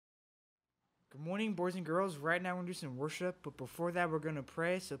Good morning, boys and girls. Right now we're going to do some worship, but before that we're going to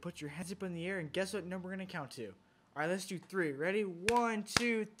pray. So put your hands up in the air and guess what number we're going to count to. All right, let's do 3. Ready? 1,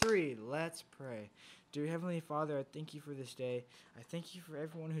 2, 3. Let's pray. Dear Heavenly Father, I thank you for this day. I thank you for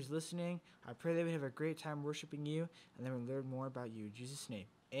everyone who's listening. I pray that we have a great time worshiping you and then we learn more about you. In Jesus' name,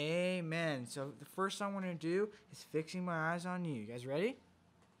 amen. So the first song we're going to do is Fixing My Eyes on You. You guys ready?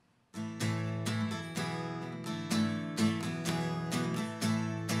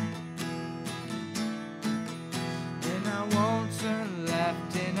 I won't turn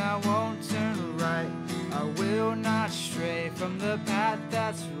left and I won't turn right. I will not stray from the path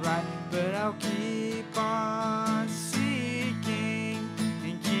that's right, but I'll keep on seeking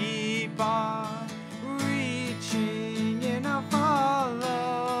and keep on reaching, and I'll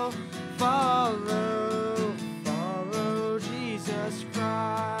follow Jesus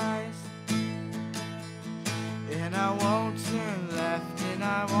Christ. And I won't turn left and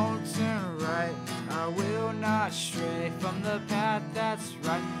I won't turn right. I will not stray from the path that's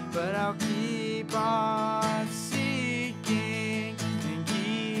right, but I'll keep on seeking and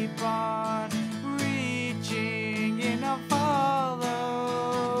keep on reaching, and I'll follow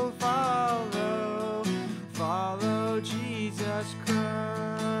Jesus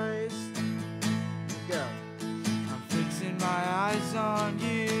Christ. Go. I'm fixing my eyes on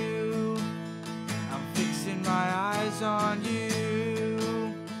you. I'm fixing my eyes on you.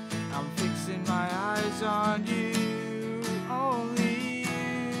 I'm fixing my eyes on you, only you.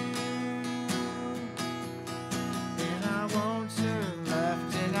 And I won't turn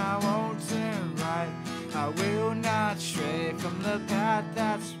left and I won't turn right. I will not stray from the path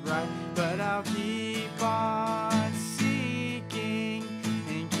that's right, but I'll keep on seeking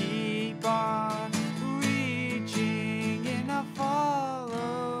and keep on reaching, and I'll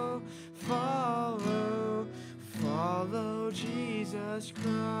follow Jesus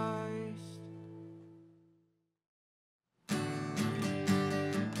Christ.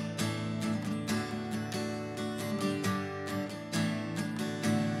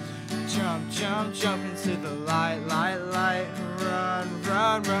 Jump into the light. Run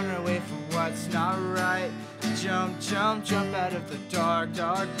away from what's not right. Jump out of the dark.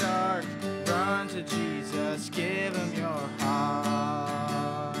 Run to Jesus, give him your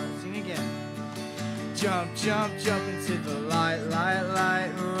heart. Sing again. Jump into the light. Run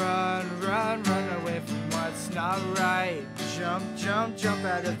away from what's not right. Jump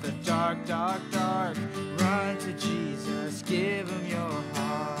out of the dark. Run to Jesus, give him your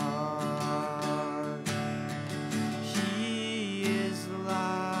heart. He is the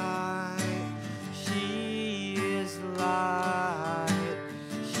light. He is the light.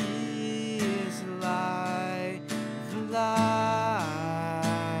 He is the light. The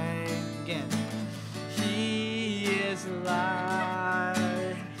light. Again. He is the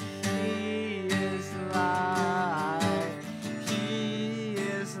light. He is the light. He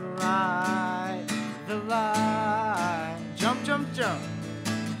is the light. The light. Jump into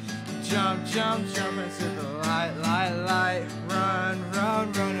the light.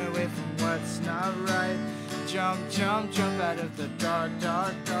 Run away from what's not right. Jump out of the dark.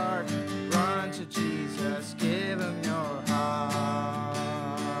 Run to Jesus, give him your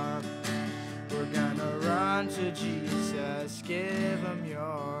heart. We're gonna run to Jesus, give him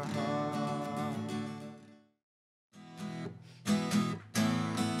your heart.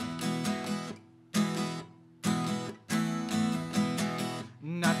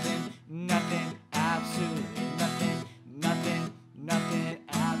 Nothing, absolutely nothing,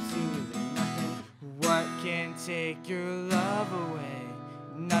 absolutely nothing. What can take your love away?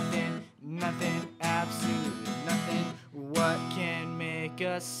 Nothing, absolutely nothing. What can make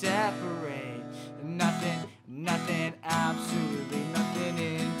us separate? Nothing, absolutely nothing.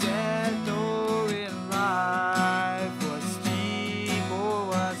 In death or in life, what's deep or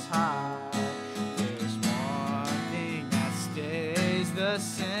what's high, there's one thing that stays the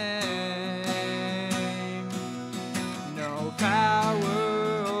same. No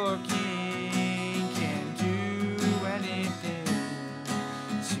power or king can do anything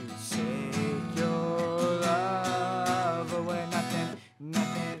to take your love away.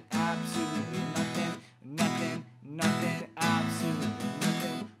 Nothing, absolutely nothing, absolutely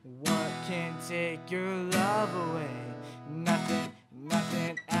nothing. What can take your love away? Nothing,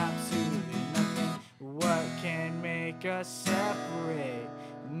 absolutely nothing. What can make us separate?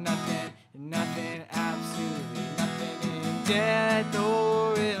 Nothing, absolutely nothing. In death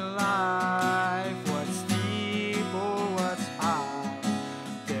or in life, what's deep or what's high,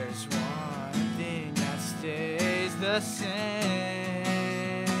 there's one thing that stays the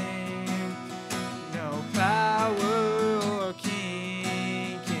same. No power or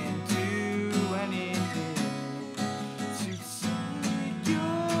king can do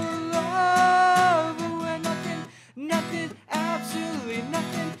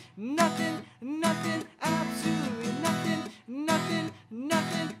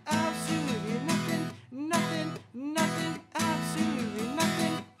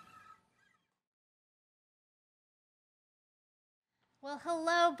Well,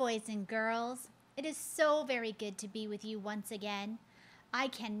 hello, boys and girls. It is so very good to be with you once again. I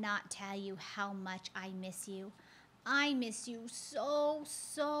cannot tell you how much I miss you. I miss you so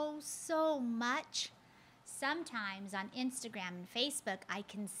much. Sometimes on Instagram and Facebook, I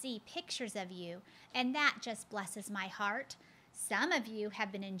can see pictures of you, and that just blesses my heart. Some of you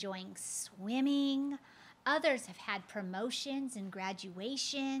have been enjoying swimming. Others have had promotions and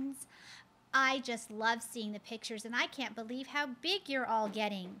graduations. I just love seeing the pictures, and I can't believe how big you're all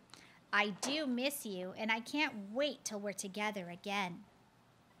getting. I do miss you, and I can't wait till we're together again.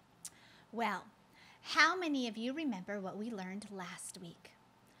 Well, how many of you remember what we learned last week?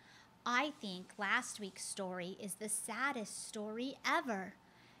 I think last week's story is the saddest story ever.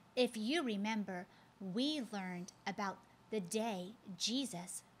 If you remember, we learned about the day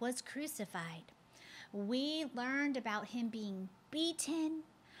Jesus was crucified. We learned about him being beaten.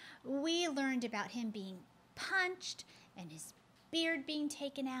 We learned about him being punched and his beard being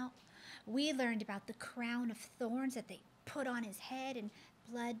taken out. We learned about the crown of thorns that they put on his head and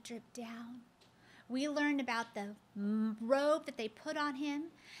blood dripped down. We learned about the robe that they put on him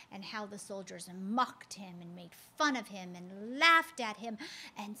and how the soldiers mocked him and made fun of him and laughed at him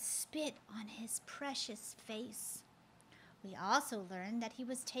and spit on his precious face. We also learned that he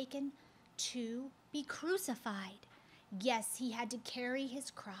was taken to be crucified. Yes, he had to carry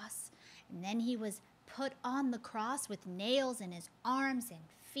his cross, and then he was put on the cross with nails in his arms and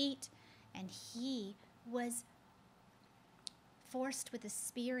feet, and he was forced with a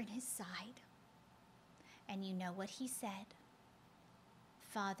spear in his side. And you know what he said?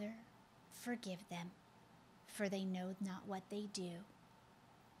 Father, forgive them, for they know not what they do.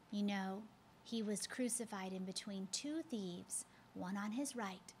 You know, he was crucified in between two thieves, one on his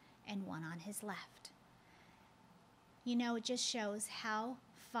right and one on his left. You know, it just shows how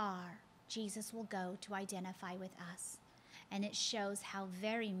far Jesus will go to identify with us. And it shows how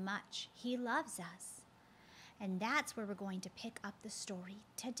very much he loves us. And that's where we're going to pick up the story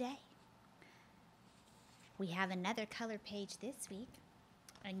today. We have another color page this week.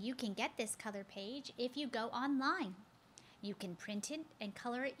 And you can get this color page if you go online. You can print it and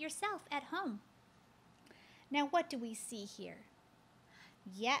color it yourself at home. Now, what do we see here?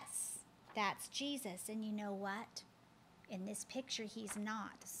 Yes, that's Jesus. And you know what? In this picture, he's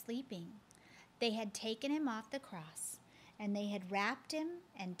not sleeping. They had taken him off the cross, and they had wrapped him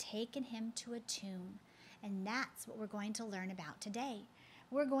and taken him to a tomb. And that's what we're going to learn about today.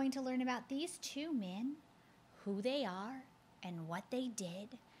 We're going to learn about these two men, who they are, and what they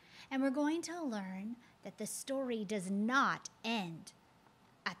did. And we're going to learn that the story does not end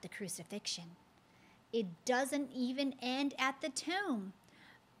at the crucifixion. It doesn't even end at the tomb.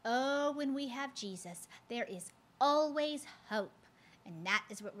 Oh, when we have Jesus, there is always hope, and that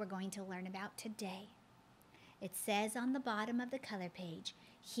is what we're going to learn about today. It says on the bottom of the color page,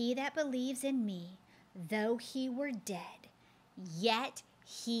 "He that believes in me, though he were dead, yet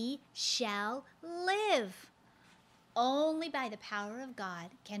he shall live." Only by the power of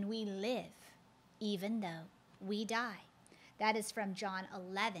God can we live, even though we die. That is from John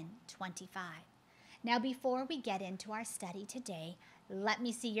 11:25. Now, before we get into our study today, let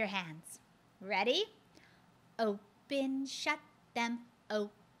me see your hands. Ready? Open, shut them,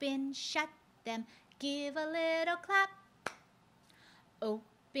 open, shut them, give a little clap.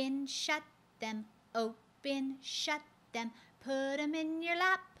 Open, shut them, open, shut them, put them in your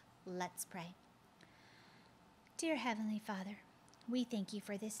lap. Let's pray. Dear Heavenly Father, we thank you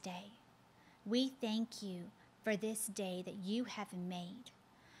for this day. We thank you for this day that you have made.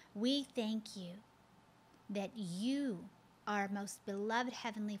 We thank you that you, our most beloved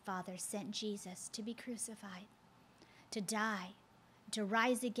Heavenly Father, sent Jesus to be crucified, to die, to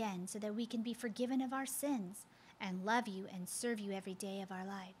rise again so that we can be forgiven of our sins and love you and serve you every day of our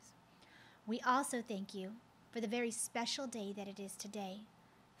lives. We also thank you for the very special day that it is today,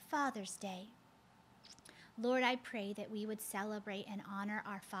 Father's Day. Lord, I pray that we would celebrate and honor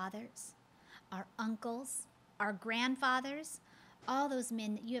our fathers, our uncles, our grandfathers, all those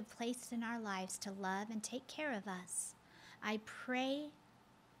men that you have placed in our lives to love and take care of us. I pray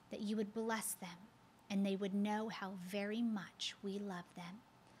that you would bless them and they would know how very much we love them.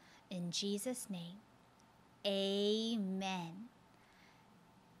 In Jesus' name, amen.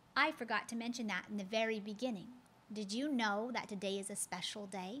 I forgot to mention that in the very beginning. Did you know that today is a special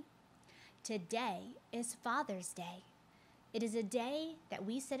day? Today is Father's Day. It is a day that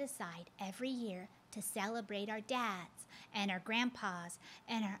we set aside every year to celebrate our dads and our grandpas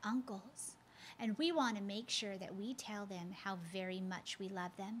and our uncles. And we want to make sure that we tell them how very much we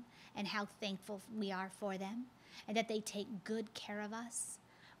love them and how thankful we are for them and that they take good care of us.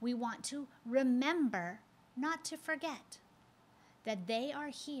 We want to remember, not to forget. that they are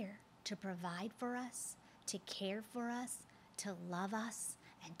here to provide for us, to care for us, to love us,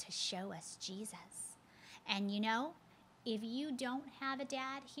 and to show us Jesus. And you know, if you don't have a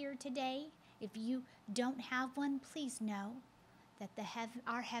dad here today, if you don't have one, please know that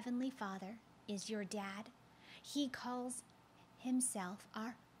our Heavenly Father is your dad. He calls himself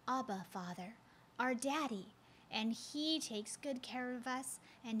our Abba Father, our daddy, and he takes good care of us,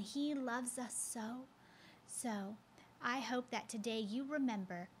 and he loves us so. So I hope that today you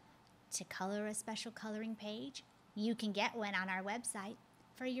remember to color a special coloring page. You can get one on our website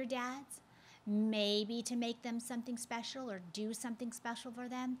for your dads, maybe to make them something special or do something special for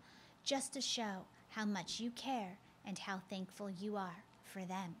them, just to show how much you care and how thankful you are for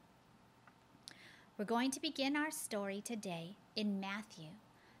them. We're going to begin our story today in Matthew,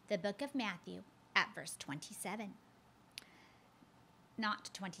 the book of Matthew, at verse 27. Not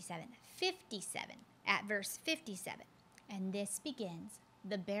 27, 57, at verse 57. And this begins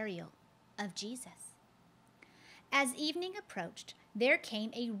the burial of Jesus. As evening approached, there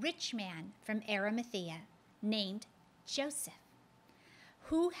came a rich man from Arimathea named Joseph,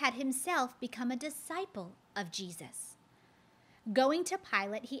 who had himself become a disciple of Jesus. Going to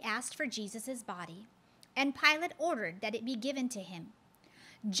Pilate, he asked for Jesus' body, and Pilate ordered that it be given to him.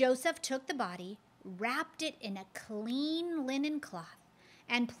 Joseph took the body, wrapped it in a clean linen cloth,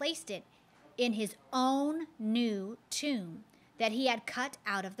 and placed it in his own new tomb that he had cut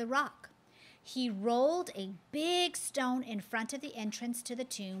out of the rock. He rolled a big stone in front of the entrance to the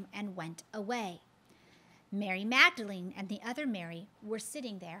tomb and went away. Mary Magdalene and the other Mary were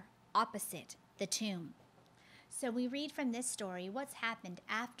sitting there opposite the tomb. So we read from this story what's happened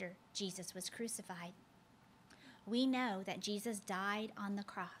after Jesus was crucified. We know that Jesus died on the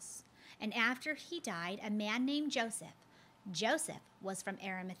cross. And after he died, a man named Joseph was from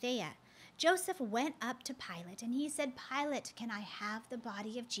Arimathea. Joseph went up to Pilate and he said, "Pilate, can I have the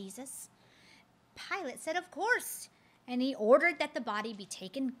body of Jesus?" Pilate said, "Of course." And he ordered that the body be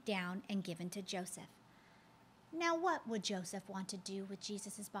taken down and given to Joseph. Now, what would Joseph want to do with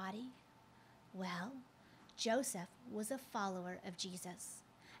Jesus' body? Well, Joseph was a follower of Jesus,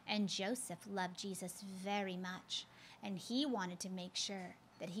 and Joseph loved Jesus very much, and he wanted to make sure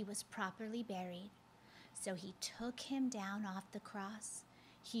that he was properly buried. So he took him down off the cross,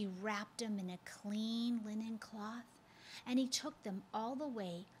 he wrapped him in a clean linen cloth, and he took them all the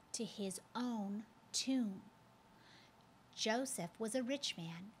way to his own tomb. Joseph was a rich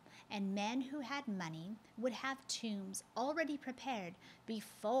man, and men who had money would have tombs already prepared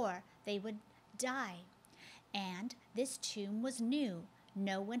before they would die. And this tomb was new.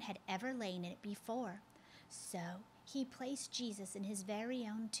 No one had ever lain in it before. So he placed Jesus in his very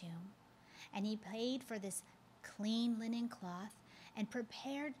own tomb, and he paid for this clean linen cloth and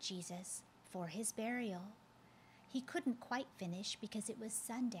prepared Jesus for his burial. He couldn't quite finish because it was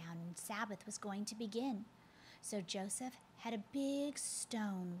sundown and Sabbath was going to begin. So Joseph had a big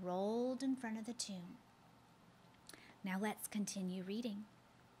stone rolled in front of the tomb. Now let's continue reading.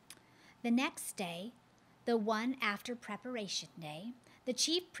 The next day, the one after preparation day, the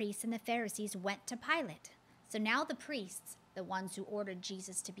chief priests and the Pharisees went to Pilate. So now the priests, the ones who ordered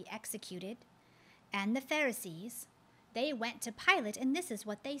Jesus to be executed, and the Pharisees, they went to Pilate, and this is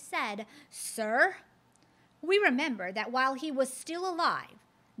what they said: "Sir, we remember that while he was still alive,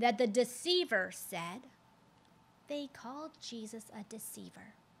 that the deceiver said," they called Jesus a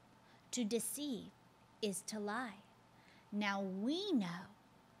deceiver. To deceive is to lie. Now we know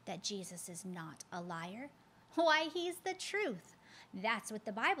that Jesus is not a liar. Why, he's the truth. That's what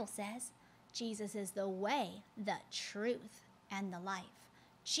the Bible says. Jesus is the way, the truth, and the life.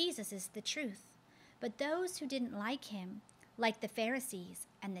 Jesus is the truth. But those who didn't like him, like the Pharisees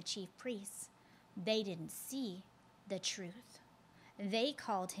and the chief priests, they didn't see the truth. They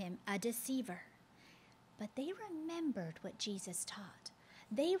called him a deceiver. But they remembered what Jesus taught.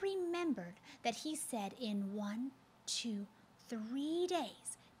 They remembered that he said in 1, 2, 3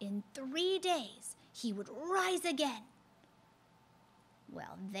 days, in 3 days, he would rise again.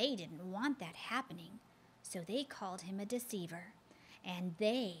 Well, they didn't want that happening, so they called him a deceiver. And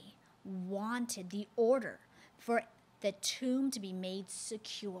they wanted the order for the tomb to be made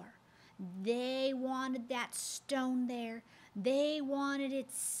secure. They wanted that stone there. They wanted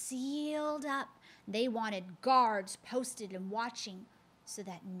it sealed up. They wanted guards posted and watching so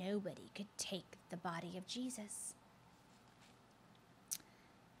that nobody could take the body of Jesus.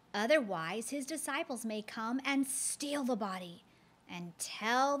 Otherwise, his disciples may come and steal the body and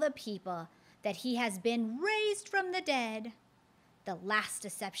tell the people that he has been raised from the dead. The last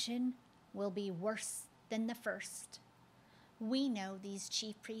deception will be worse than the first. We know these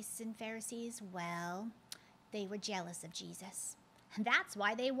chief priests and Pharisees, well, they were jealous of Jesus. That's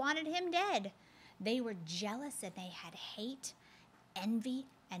why they wanted him dead. They were jealous and they had hate, envy,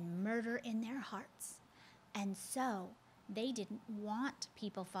 and murder in their hearts. And so they didn't want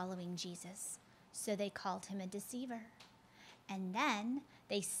people following Jesus. So they called him a deceiver. And then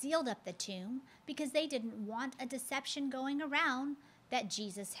they sealed up the tomb because they didn't want a deception going around that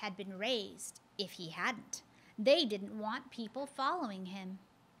Jesus had been raised if he hadn't. They didn't want people following him.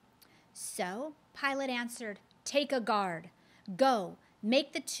 So Pilate answered, "Take a guard. Go,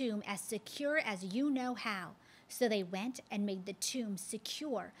 make the tomb as secure as you know how." So they went and made the tomb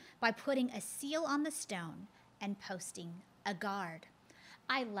secure by putting a seal on the stone and posting a guard.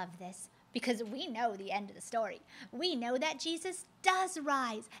 I love this because we know the end of the story. We know that Jesus does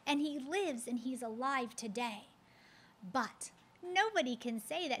rise and he lives and he's alive today. But nobody can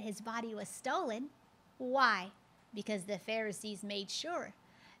say that his body was stolen. Why? Because the Pharisees made sure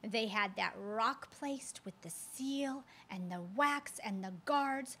they had that rock placed with the seal and the wax and the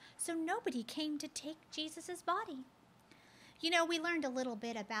guards, so nobody came to take Jesus' body. You know, we learned a little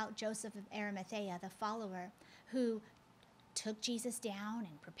bit about Joseph of Arimathea, the follower, who took Jesus down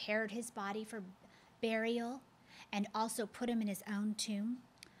and prepared his body for burial and also put him in his own tomb.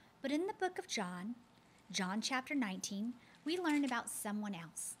 But in the book of John chapter 19, we learn about someone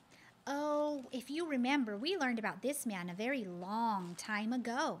else. Oh, if you remember, we learned about this man a very long time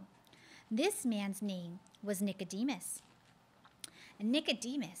ago. This man's name was Nicodemus. And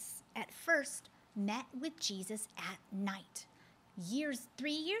Nicodemus at first met with Jesus at night.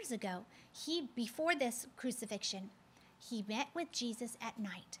 3 years ago, before this crucifixion, he met with Jesus at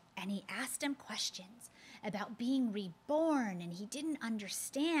night and he asked him questions about being reborn, and he didn't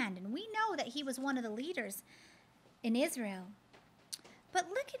understand. And we know that he was one of the leaders in Israel. But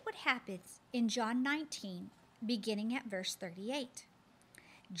look at what happens in John 19, beginning at verse 38.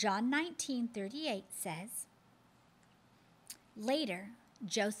 John 19:38 says, "Later,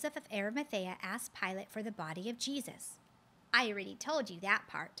 Joseph of Arimathea asked Pilate for the body of Jesus." I already told you that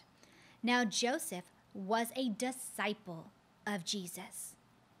part. Now Joseph was a disciple of Jesus,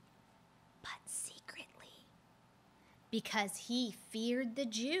 but secretly, because he feared the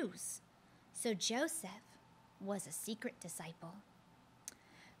Jews. So Joseph was a secret disciple.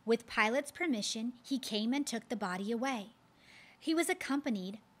 With Pilate's permission, he came and took the body away. He was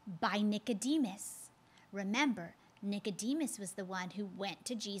accompanied by Nicodemus. Remember, Nicodemus was the one who went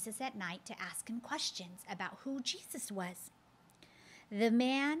to Jesus at night to ask him questions about who Jesus was. The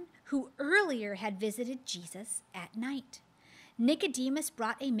man who earlier had visited Jesus at night. Nicodemus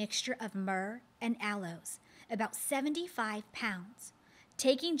brought a mixture of myrrh and aloes, about 75 pounds.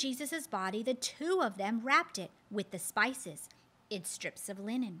 Taking Jesus' body, the two of them wrapped it with the spices in strips of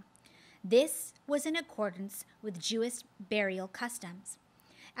linen. This was in accordance with Jewish burial customs.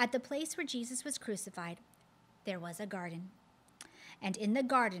 At the place where Jesus was crucified, there was a garden. And in the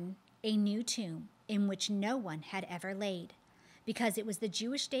garden, a new tomb in which no one had ever laid. Because it was the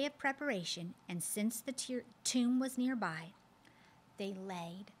Jewish day of preparation, and since the tomb was nearby, they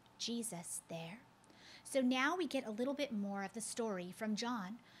laid Jesus there. So now we get a little bit more of the story from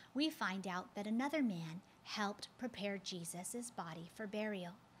John. We find out that another man helped prepare Jesus' body for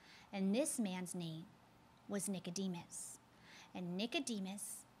burial. And this man's name was Nicodemus. And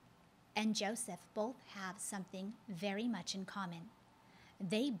Nicodemus and Joseph both have something very much in common.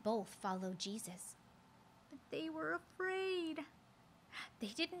 They both followed Jesus, but they were afraid. They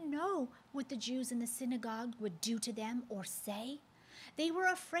didn't know what the Jews in the synagogue would do to them or say. They were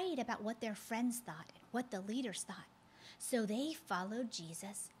afraid about what their friends thought and what the leaders thought. So they followed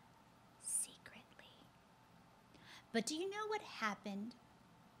Jesus secretly. But do you know what happened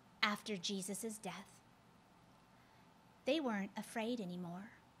after Jesus' death? They weren't afraid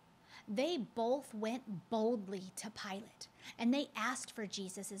anymore. They both went boldly to Pilate, and they asked for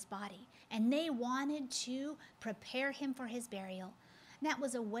Jesus' body, and they wanted to prepare him for his burial. And that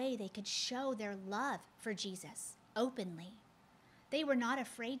was a way they could show their love for Jesus openly. They were not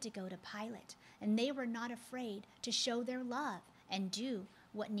afraid to go to Pilate, and they were not afraid to show their love and do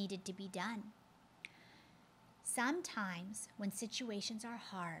what needed to be done. Sometimes when situations are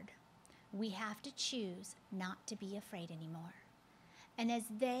hard, we have to choose not to be afraid anymore. And as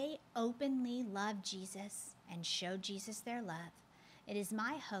they openly loved Jesus and showed Jesus their love, it is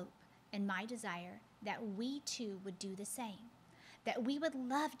my hope and my desire that we too would do the same. That we would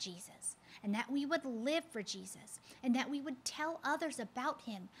love Jesus, and that we would live for Jesus, and that we would tell others about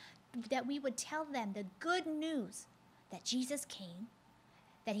him, that we would tell them the good news that Jesus came,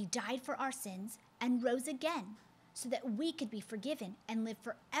 that he died for our sins and rose again, so that we could be forgiven and live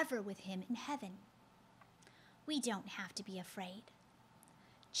forever with him in heaven. We don't have to be afraid.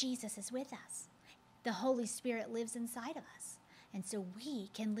 Jesus is with us. The Holy Spirit lives inside of us, And so we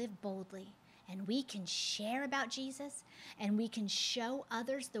can live boldly, and we can share about Jesus, and we can show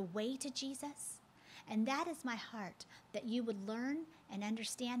others the way to Jesus. And that is my heart, that you would learn and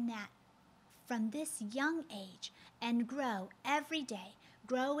understand that from this young age and grow every day,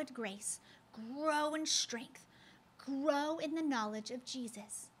 grow in grace, grow in strength, grow in the knowledge of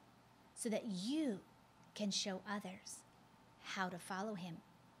Jesus, so that you can show others how to follow him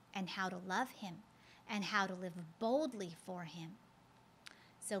and how to love him and how to live boldly for him.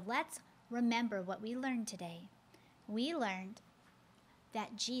 So let's remember what we learned today. We learned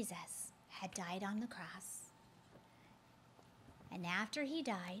that Jesus had died on the cross. And after he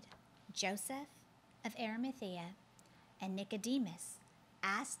died, Joseph of Arimathea and Nicodemus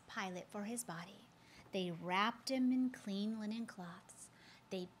asked Pilate for his body. They wrapped him in clean linen cloths.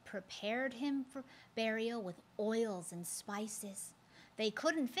 They prepared him for burial with oils and spices. They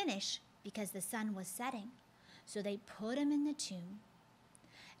couldn't finish because the sun was setting, so they put him in the tomb.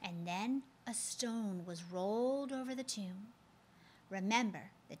 And then a stone was rolled over the tomb.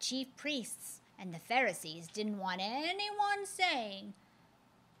 Remember, the chief priests and the Pharisees didn't want anyone saying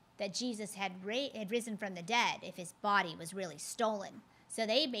that Jesus had risen from the dead if his body was really stolen. So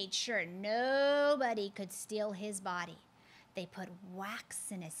they made sure nobody could steal his body. They put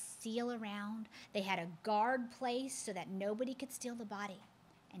wax and a seal around. They had a guard placed so that nobody could steal the body.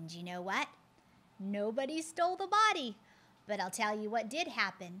 And you know what? Nobody stole the body. But I'll tell you what did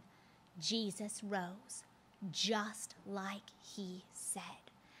happen. Jesus rose, just like he said.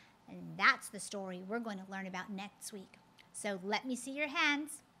 And that's the story we're going to learn about next week. So let me see your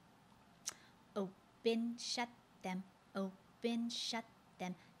hands. Open, shut them. Open, shut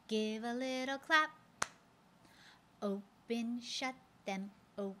them. Give a little clap. Open, shut them.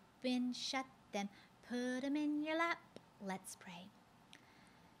 Open, shut them. Put them in your lap. Let's pray.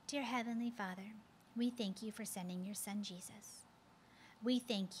 Dear Heavenly Father, we thank you for sending your Son, Jesus. We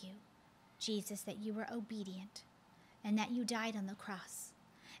thank you, Jesus, that you were obedient and that you died on the cross.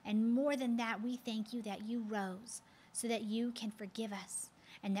 And more than that, we thank you that you rose so that you can forgive us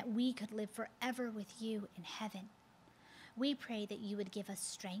and that we could live forever with you in heaven. We pray that you would give us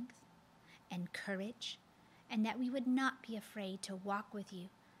strength and courage and that we would not be afraid to walk with you,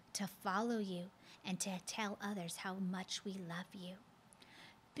 to follow you, and to tell others how much we love you.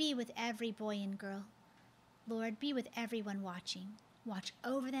 Be with every boy and girl. Lord, be with everyone watching. Watch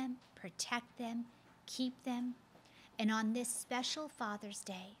over them, protect them, keep them. And on this special Father's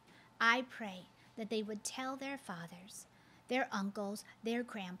Day, I pray that they would tell their fathers, their uncles, their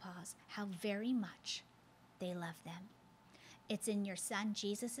grandpas, how very much they love them. It's in your Son,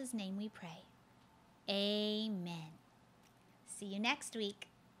 Jesus' name we pray. Amen. See you next week.